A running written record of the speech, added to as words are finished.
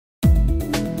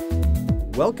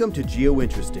Welcome to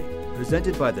Geointeresting,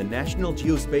 presented by the National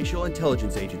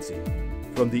Geospatial-Intelligence Agency.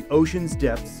 From the ocean's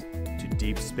depths to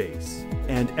deep space,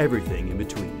 and everything in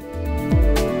between.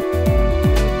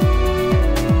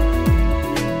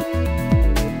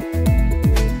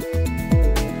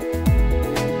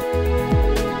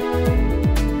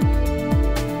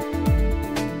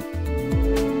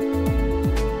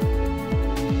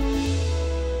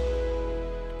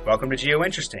 Welcome to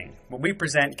Geointeresting, where we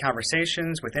present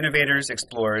conversations with innovators,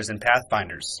 explorers, and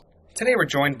pathfinders. Today we're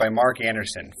joined by Mark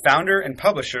Anderson, founder and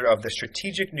publisher of the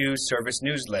Strategic News Service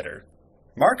newsletter.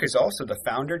 Mark is also the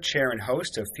founder, chair, and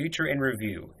host of Future in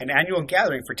Review, an annual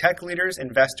gathering for tech leaders,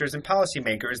 investors, and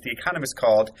policymakers the Economist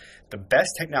called the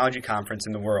best technology conference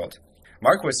in the world.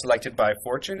 Mark was selected by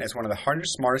Fortune as one of the 100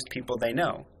 smartest people they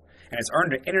know, and has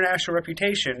earned an international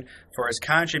reputation for his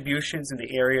contributions in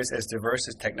the areas as diverse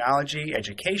as technology,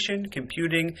 education,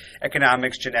 computing,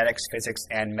 economics, genetics, physics,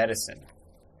 and medicine.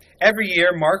 Every year,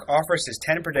 Mark offers his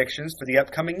 10 predictions for the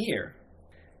upcoming year.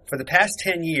 For the past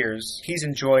 10 years, he's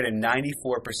enjoyed a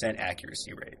 94%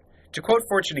 accuracy rate. To quote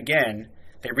Fortune again,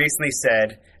 they recently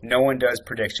said, "No one does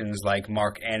predictions like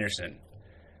Mark Anderson."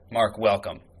 Mark,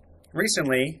 welcome.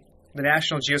 Recently, the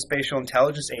National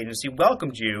Geospatial-Intelligence Agency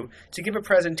welcomed you to give a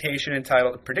presentation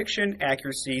entitled Prediction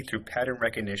Accuracy Through Pattern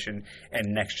Recognition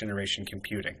and Next-Generation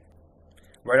Computing.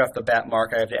 Right off the bat,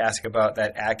 Mark, I have to ask about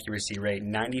that accuracy rate,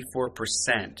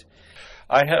 94%.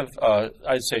 I have,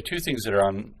 I'd say, two things that are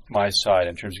on my side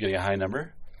in terms of getting a high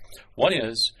number. One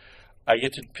is I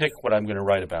get to pick what I'm going to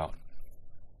write about.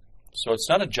 So it's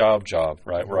not a job,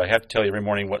 right, where I have to tell you every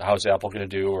morning how's Apple going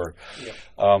to do, or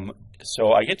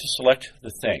so I get to select the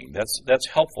thing. That's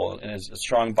helpful and is a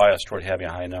strong bias toward having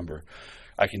a high number.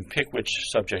 I can pick which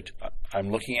subject I'm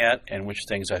looking at and which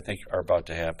things I think are about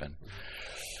to happen.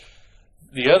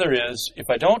 The other is if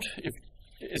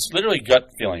it's literally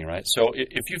gut feeling, right? So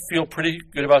if you feel pretty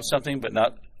good about something but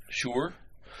not sure,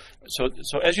 so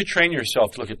as you train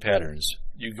yourself to look at patterns,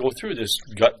 you go through this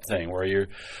gut thing where you're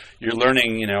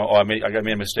learning, I made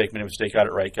a mistake, got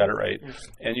it right,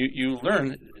 and you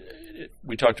learn.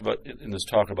 We talked about in this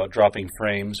talk about dropping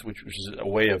frames, which is a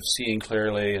way of seeing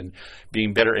clearly and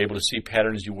being better able to see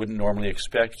patterns you wouldn't normally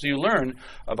expect. So you learn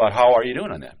about how are you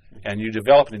doing on that, and you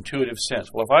develop an intuitive sense.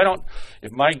 Well,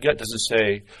 if my gut doesn't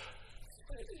say,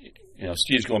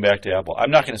 Steve's going back to Apple,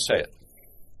 I'm not going to say it.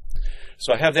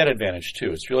 So I have that advantage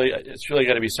too. It's really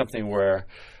got to be something where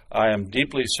I am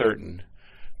deeply certain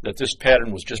that this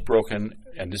pattern was just broken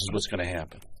and this is what's going to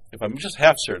happen. If I'm just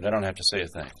half certain, I don't have to say a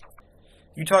thing.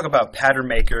 You talk about pattern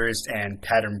makers and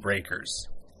pattern breakers.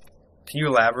 Can you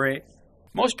elaborate?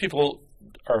 Most people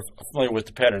are familiar with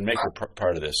the pattern maker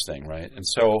part of this thing, right? And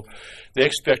so they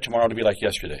expect tomorrow to be like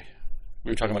yesterday.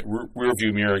 We were talking about rear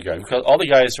view mirror guys. Because all the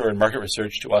guys who are in market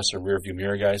research to us are rear view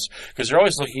mirror guys because they're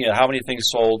always looking at how many things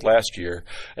sold last year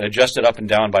and adjust it up and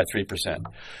down by 3%.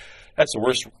 That's the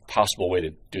worst possible way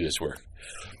to do this work.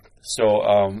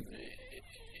 So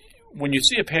when you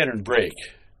see a pattern break,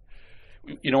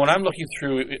 when I'm looking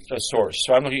through a source,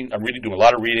 so I'm doing a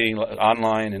lot of reading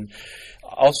online, and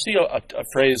I'll see a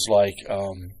phrase like,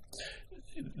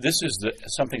 this is the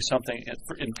something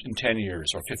in 10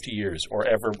 years or 50 years or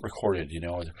ever recorded,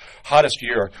 the hottest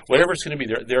year, or whatever it's going to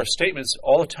be. There are statements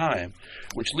all the time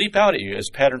which leap out at you as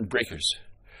pattern breakers.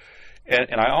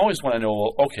 And I always want to know,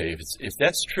 well, okay, if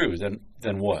that's true,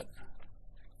 then what?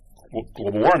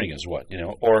 Global warming is what,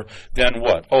 or then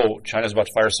what? Oh, China's about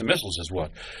to fire some missiles is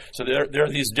what? So there are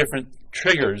these different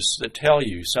triggers that tell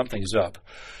you something's up.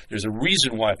 There's a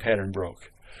reason why a pattern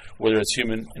broke, whether it's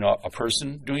human, a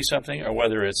person doing something, or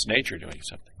whether it's nature doing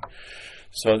something.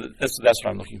 So that's what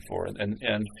I'm looking for. And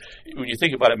when you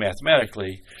think about it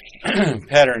mathematically,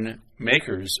 pattern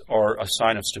makers are a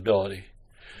sign of stability.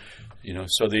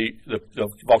 So the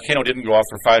volcano didn't go off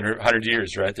for 500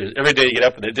 years, right? Every day you get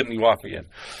up and it didn't go off again.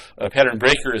 A pattern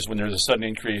breaker is when there's a sudden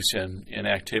increase in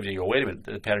activity. You go, wait a minute,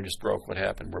 the pattern just broke. What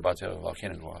happened? We're about to have a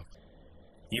volcano go off.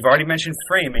 You've already mentioned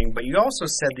framing, but you also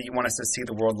said that you want us to see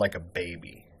the world like a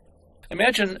baby.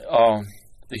 Imagine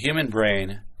the human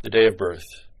brain the day of birth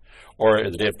or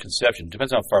the day of conception.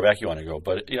 Depends on how far back you want to go,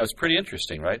 but it's pretty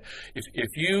interesting, right? If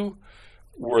you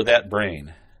were that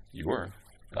brain, you were.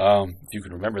 If you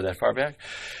can remember that far back.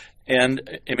 And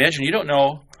imagine you don't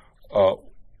know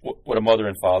what a mother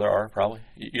and father are, probably.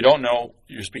 You don't know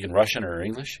you're speaking Russian or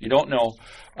English. You don't know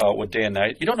what day and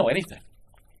night. You don't know anything.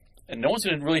 And no one's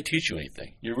going to really teach you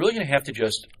anything. You're really going to have to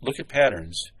just look at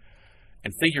patterns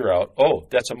and figure out, oh,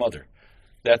 that's a mother.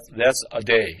 That's a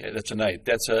day. That's a night.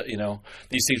 That's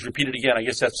these things repeated again. I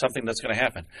guess that's something that's going to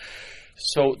happen.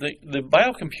 So the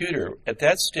biocomputer at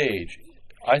that stage,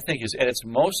 I think, is at its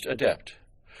most adept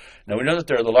Now, we know that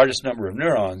they're the largest number of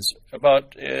neurons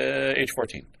about age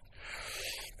 14.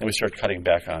 Then we start cutting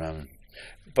back on them.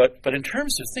 But in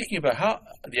terms of thinking about how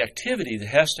the activity that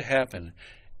has to happen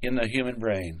in the human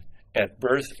brain at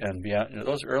birth and beyond,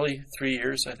 those early 3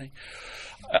 years, I think,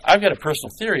 I've got a personal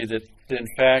theory that in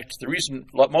fact, the reason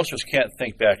most of us can't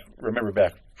remember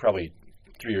back probably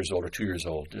 3 years old or 2 years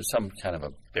old, there's some kind of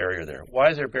a barrier there. Why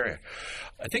is there a barrier?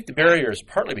 I think the barrier is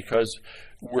partly because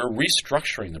we're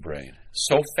restructuring the brain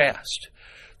so fast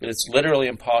that it's literally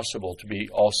impossible to be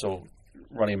also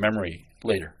running memory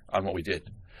later on what we did.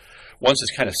 Once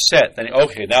it's kind of set, then,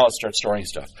 okay, now let's start storing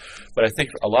stuff. But I think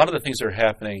a lot of the things that are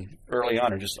happening early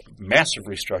on are just massive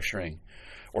restructuring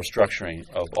or structuring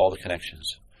of all the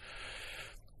connections.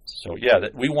 So, yeah,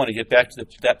 we want to get back to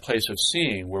that place of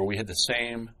seeing where we had the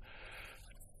same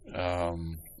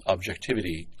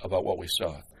objectivity about what we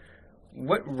saw.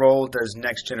 What role does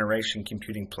next generation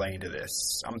computing play into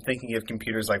this? I'm thinking of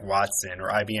computers like Watson or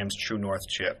IBM's True North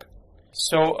chip.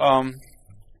 So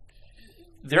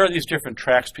there are these different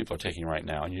tracks people are taking right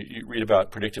now. And you read about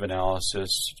predictive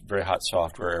analysis, very hot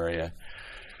software area.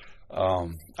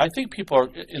 I think people are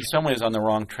in some ways on the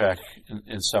wrong track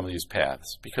in some of these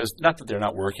paths, because not that they're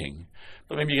not working,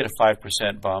 but maybe you get a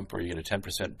 5% bump or you get a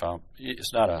 10% bump.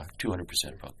 It's not a 200%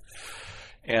 bump.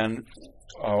 And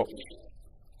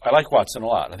I like Watson a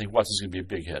lot. I think Watson's going to be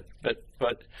a big hit.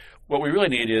 But what we really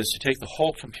need is to take the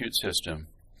whole compute system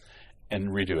and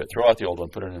redo it. Throw out the old one,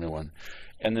 put in a new one.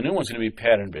 And the new one's going to be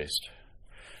pattern-based.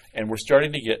 And we're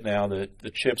starting to get now the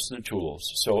chips and the tools.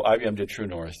 So IBM did True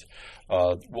North.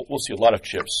 We'll see a lot of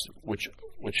chips which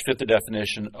fit the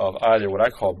definition of either what I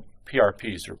call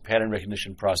PRPs, or pattern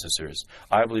recognition processors.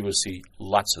 I believe we'll see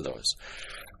lots of those.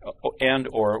 And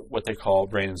or what they call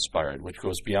brain-inspired, which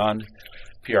goes beyond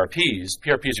PRPs.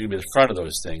 PRPs are going to be the front of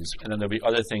those things, and then there'll be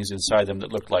other things inside them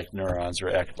that look like neurons or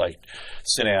act like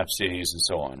synapses and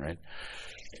so on, right?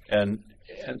 And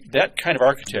that kind of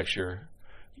architecture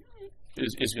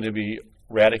is going to be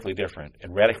radically different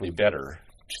and radically better,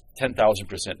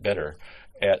 10,000% better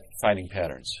at finding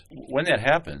patterns. When that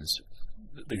happens,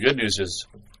 the good news is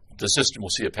the system will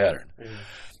see a pattern. Mm-hmm.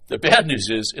 The bad news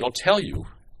is it'll tell you,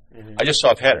 mm-hmm. I just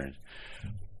saw a pattern.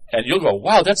 And you'll go,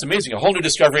 wow, that's amazing, a whole new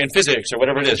discovery in physics or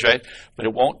whatever it is, right? But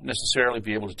it won't necessarily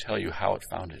be able to tell you how it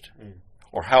found it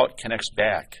or how it connects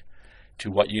back to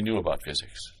what you knew about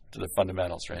physics, to the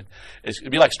fundamentals, right?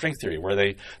 It'd be like string theory, where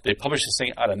they published this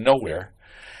thing out of nowhere.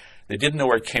 They didn't know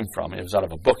where it came from. It was out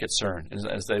of a book at CERN.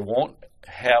 As they won't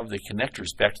have the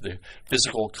connectors back to the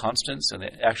physical constants and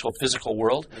the actual physical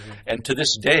world. Mm-hmm. And to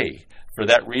this day, for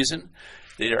that reason,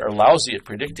 they are lousy at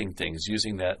predicting things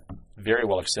using that very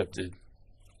well accepted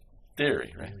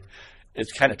theory, right? Mm-hmm.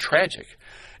 It's kind of tragic.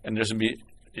 And there's going to be,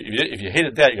 if you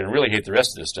hated that, you're going to really hate the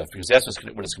rest of this stuff, because that's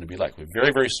what it's going to be like. We're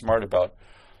very, very smart about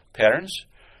patterns,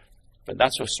 but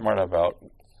not so smart about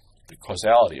the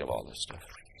causality of all this stuff.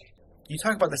 You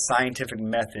talk about the scientific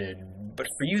method, but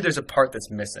for you there's a part that's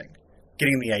missing,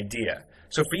 getting the idea.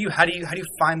 So for you, how do you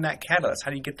find that catalyst?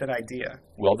 How do you get that idea?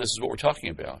 Well, this is what we're talking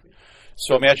about.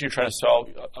 So imagine you're trying to solve,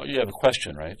 you have a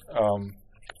question, right?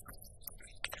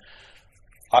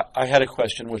 I had a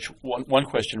question, which one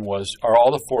question was, are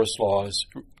all the force laws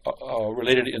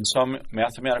related in some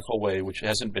mathematical way which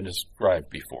hasn't been described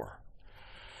before?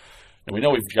 And we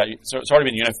know it's already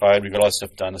been unified, we've got all that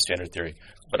stuff done, the standard theory.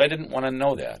 But I didn't want to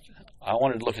know that. I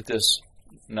wanted to look at this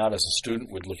not as a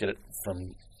student would look at it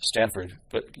from Stanford,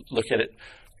 but look at it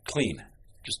clean,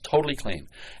 just totally clean.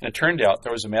 And it turned out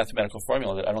there was a mathematical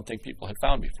formula that I don't think people had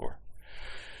found before.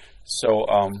 So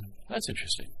that's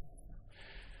interesting.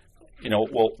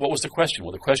 Well, what was the question?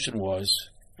 Well, the question was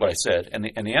what I said, and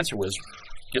the answer was,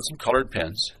 get some colored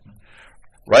pens,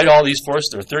 write all these forces.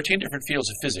 There are 13 different fields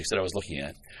of physics that I was looking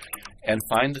at, and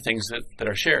find the things that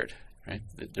are shared. Right?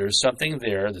 There's something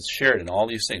there that's shared in all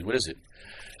these things. What is it?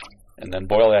 And then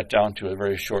boil that down to a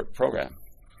very short program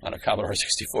on a Commodore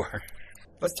 64.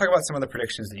 Let's talk about some of the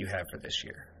predictions that you have for this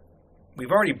year. We've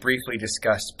already briefly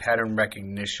discussed pattern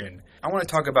recognition. I want to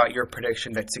talk about your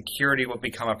prediction that security will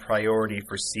become a priority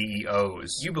for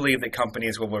CEOs. You believe that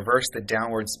companies will reverse the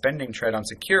downward spending trend on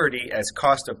security as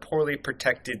cost of poorly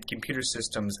protected computer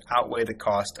systems outweigh the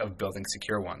cost of building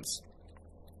secure ones.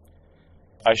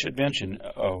 I should mention,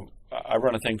 I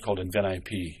run a thing called Invent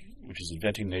IP, which is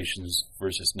inventing nations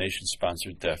versus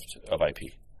nation-sponsored theft of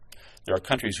IP. There are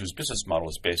countries whose business model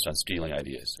is based on stealing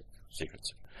ideas,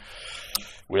 secrets.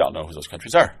 We all know who those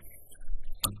countries are.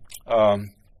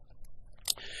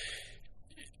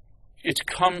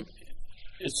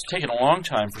 It's taken a long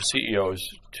time for CEOs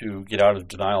to get out of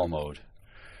denial mode,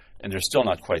 and they're still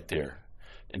not quite there.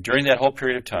 And during that whole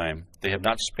period of time, they have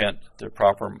not spent the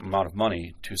proper amount of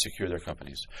money to secure their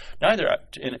companies. Neither,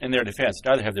 in their defense,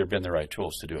 neither have there been the right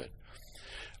tools to do it.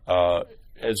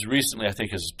 As recently, I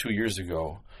think, as 2 years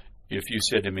ago, if you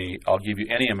said to me, I'll give you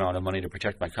any amount of money to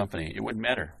protect my company, it wouldn't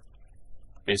matter.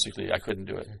 Basically, I couldn't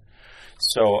do it.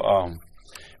 So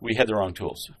we had the wrong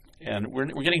tools. And we're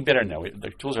getting better now.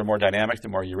 The tools are more dynamic, they're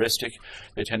more heuristic.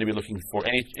 They tend to be looking for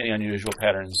any unusual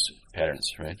patterns,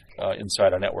 right,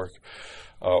 inside our network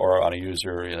or on a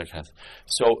user, that kind of thing.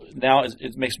 So now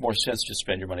it makes more sense to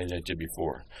spend your money than it did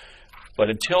before. But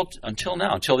until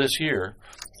now, until this year,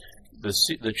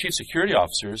 the chief security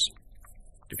officers,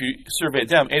 if you surveyed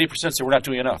them, 80% said we're not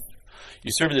doing enough.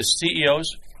 You surveyed the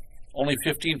CEOs, only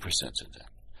 15% said that.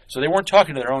 So they weren't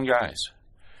talking to their own guys,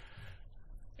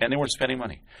 and they weren't spending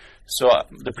money. So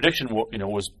the prediction,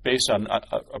 was based on a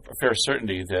fair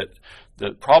certainty that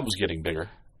the problem's getting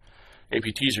bigger.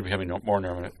 APTs are becoming more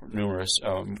numerous.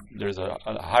 There's a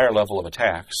higher level of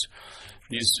attacks.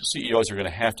 These CEOs are going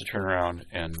to have to turn around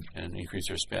and increase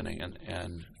their spending,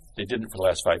 and they didn't for the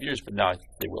last 5 years, but now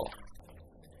they will.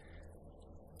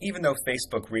 Even though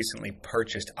Facebook recently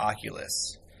purchased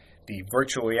Oculus, the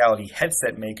virtual reality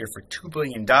headset maker, for $2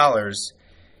 billion,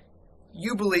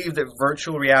 you believe that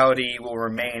virtual reality will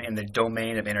remain in the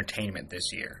domain of entertainment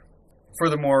this year.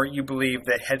 Furthermore, you believe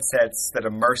that headsets that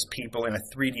immerse people in a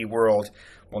 3D world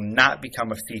will not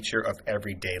become a feature of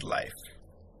everyday life.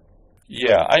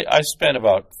 Yeah, I spent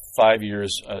about 5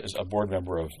 years as a board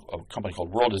member of a company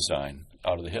called World Design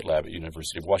out of the HIT Lab at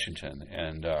University of Washington,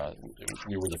 and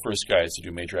we were the first guys to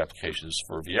do major applications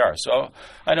for VR. So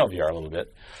I know VR a little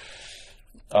bit,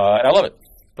 and I love it.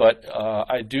 But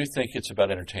I do think it's about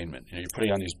entertainment. You're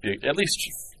putting on these big, at least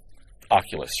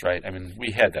Oculus, right? I mean,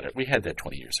 we had that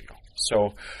 20 years ago.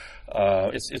 So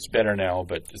it's better now,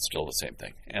 but it's still the same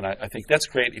thing. And I think that's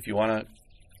great if you want to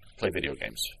play video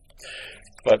games.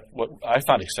 But what I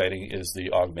found exciting is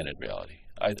the augmented reality.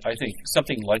 I think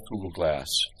something like Google Glass,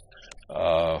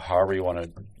 however you want to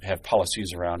have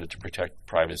policies around it to protect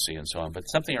privacy and so on, but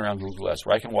something around Google Glass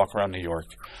where I can walk around New York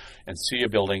and see a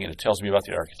building and it tells me about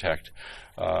the architect.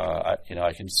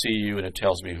 I can see you and it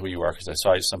tells me who you are because I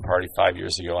saw you at some party 5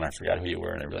 years ago and I forgot who you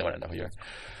were and I really want to know who you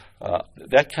are.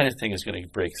 That kind of thing is going to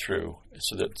break through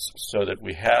so that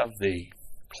we have the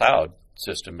cloud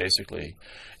system basically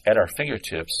at our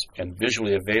fingertips and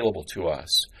visually available to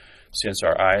us, since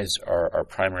our eyes are our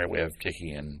primary way of taking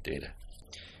in data.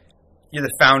 You're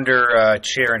the founder,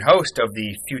 chair, and host of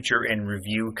the Future in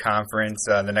Review conference,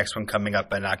 the next one coming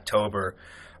up in October.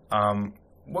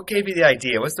 What gave you the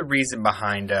idea? What's the reason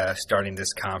behind starting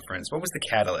this conference? What was the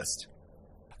catalyst?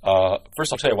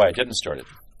 First, I'll tell you why I didn't start it.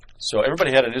 So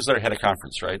everybody had a newsletter, had a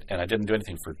conference, right? And I didn't do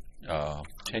anything for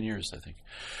 10 years, I think,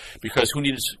 because who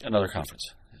needed another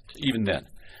conference, even then?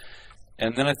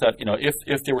 And then I thought,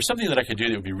 if there was something that I could do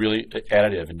that would be really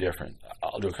additive and different,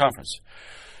 I'll do a conference.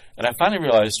 And I finally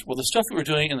realized, well, the stuff we were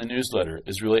doing in the newsletter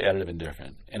is really additive and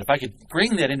different. And if I could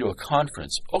bring that into a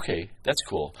conference, okay, that's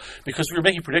cool. Because we were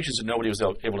making predictions that nobody was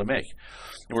able to make.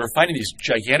 And we were finding these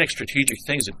gigantic strategic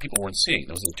things that people weren't seeing.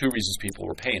 Those are the two reasons people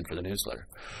were paying for the newsletter.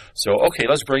 So, okay,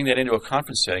 let's bring that into a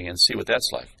conference setting and see what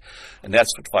that's like. And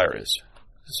that's what FIRE is.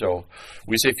 So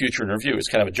we say Future in Review. It's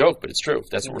kind of a joke, but it's true.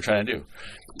 That's what we're trying to do.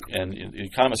 And the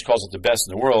Economist calls it the best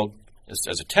in the world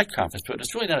as a tech conference, but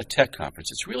it's really not a tech conference.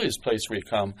 It's really this place where you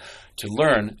come to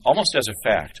learn, almost as a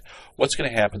fact, what's going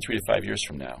to happen 3 to 5 years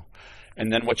from now, and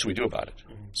then what should we do about it?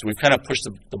 So we've kind of pushed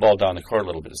the ball down the court a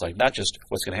little bit. It's like not just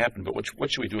what's going to happen, but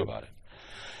what should we do about it?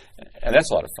 And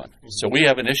that's a lot of fun. So we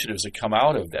have initiatives that come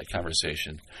out of that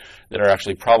conversation that are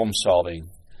actually problem-solving,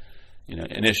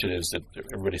 initiatives that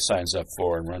everybody signs up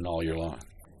for and run all year long.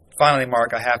 Finally,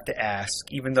 Mark, I have to ask,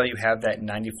 even though you have that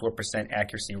 94%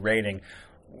 accuracy rating,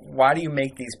 why do you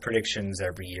make these predictions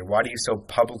every year? Why do you so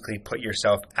publicly put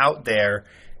yourself out there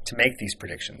to make these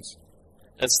predictions?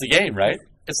 That's the game, right?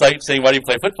 It's like saying, why do you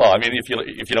play football? I mean, if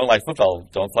you don't like football,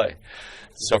 don't play.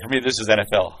 So for me, this is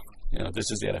NFL. This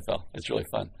is the NFL. It's really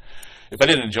fun. If I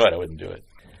didn't enjoy it, I wouldn't do it.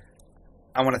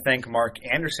 I want to thank Mark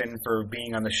Anderson for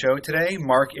being on the show today.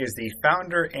 Mark is the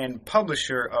founder and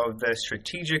publisher of the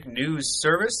Strategic News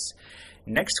Service.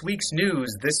 Next week's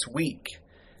news this week.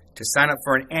 To sign up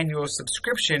for an annual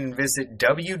subscription, visit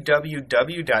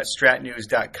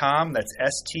www.stratnews.com. That's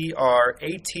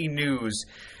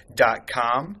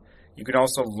STRATnews.com. You can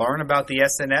also learn about the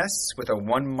SNS with a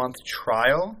 1-month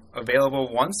trial available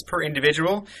once per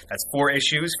individual. That's 4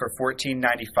 issues for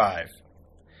 $14.95.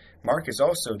 Mark is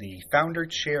also the founder,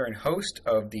 chair, and host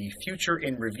of the Future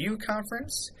in Review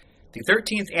Conference. The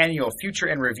 13th Annual Future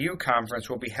in Review Conference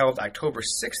will be held October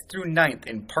 6th through 9th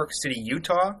in Park City,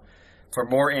 Utah. For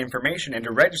more information and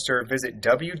to register, visit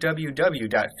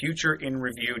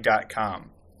www.futureinreview.com.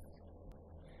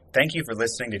 Thank you for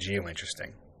listening to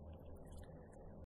Geointeresting.